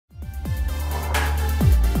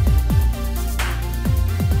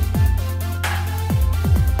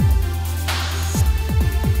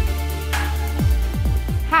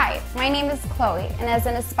my name is Chloe, and as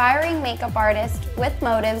an aspiring makeup artist with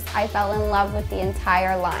Motives, I fell in love with the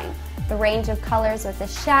entire line. The range of colors with the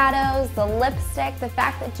shadows, the lipstick, the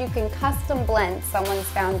fact that you can custom blend someone's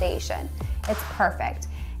foundation. It's perfect.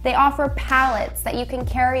 They offer palettes that you can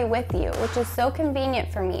carry with you, which is so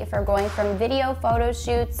convenient for me for going from video photo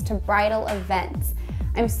shoots to bridal events.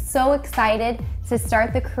 I'm so excited to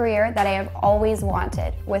start the career that I have always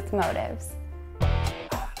wanted with Motives.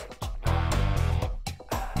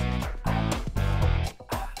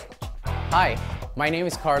 Hi, my name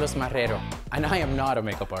is Carlos Marrero, and I am not a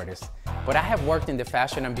makeup artist, but I have worked in the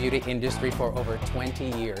fashion and beauty industry for over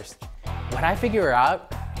 20 years. What I figured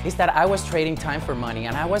out is that I was trading time for money,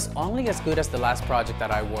 and I was only as good as the last project that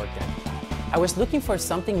I worked in. I was looking for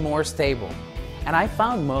something more stable, and I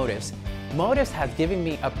found Motives. Motives has given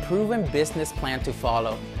me a proven business plan to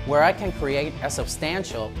follow where I can create a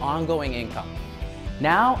substantial ongoing income.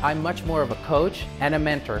 Now I'm much more of a coach and a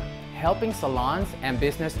mentor, helping salons and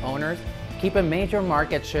business owners keep a major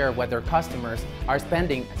market share of what their customers are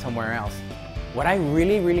spending somewhere else. What I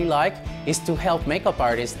really like is to help makeup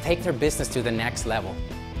artists take their business to the next level.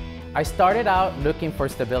 I started out looking for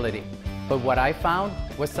stability, but what I found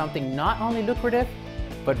was something not only lucrative,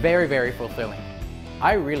 but very fulfilling.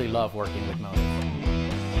 I really love working with Motives.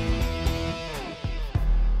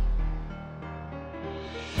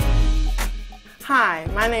 Hi,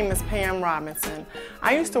 my name is Pam Robinson.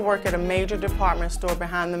 I used to work at a major department store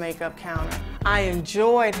behind the makeup counter. I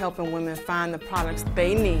enjoyed helping women find the products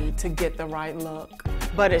they need to get the right look.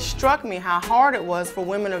 But it struck me how hard it was for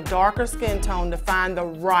women of darker skin tone to find the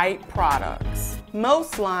right products.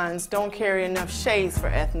 Most lines don't carry enough shades for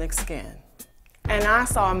ethnic skin. And I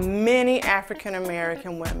saw many African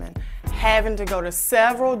American women having to go to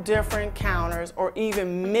several different counters or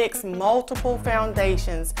even mix multiple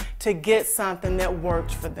foundations to get something that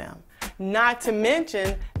worked for them. Not to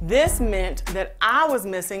mention, this meant that I was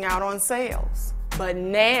missing out on sales. But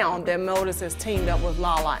now that Motives has teamed up with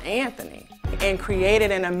Lala Anthony and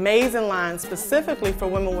created an amazing line specifically for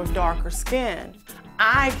women with darker skin,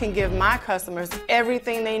 I can give my customers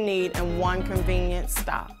everything they need in one convenient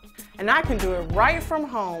stop. And I can do it right from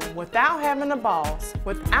home without having a boss,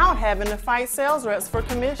 without having to fight sales reps for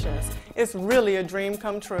commissions. It's really a dream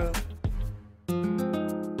come true.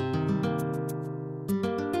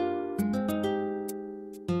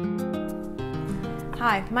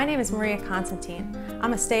 Hi, my name is Maria Constantine.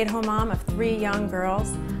 I'm a stay-at-home mom of 3 young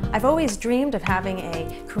girls. I've always dreamed of having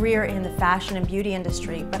a career in the fashion and beauty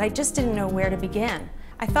industry, but I just didn't know where to begin.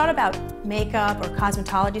 I thought about makeup or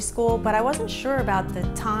cosmetology school, but I wasn't sure about the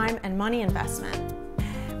time and money investment.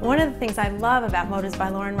 One of the things I love about Motives by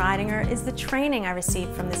Lauren Ridinger is the training I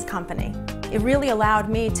received from this company. It really allowed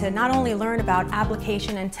me to not only learn about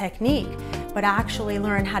application and technique, but actually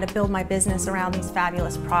learn how to build my business around these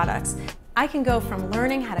fabulous products. I can go from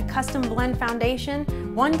learning how to custom blend foundation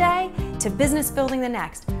one day to business building the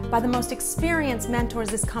next by the most experienced mentors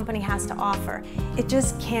this company has to offer. It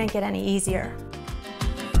just can't get any easier.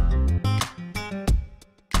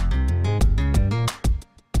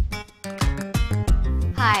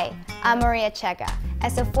 Hi, I'm Maria Checa.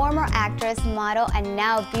 As a former actress, model, and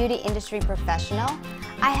now beauty industry professional,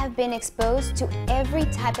 I have been exposed to every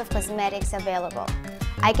type of cosmetics available.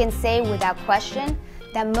 I can say without question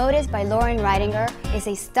that Motives by Lauren Ridinger is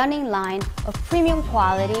a stunning line of premium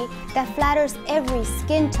quality that flatters every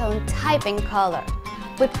skin tone, type, and color,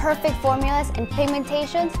 with perfect formulas and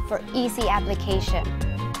pigmentations for easy application.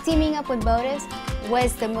 Teaming up with Motives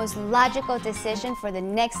was the most logical decision for the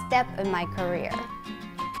next step in my career.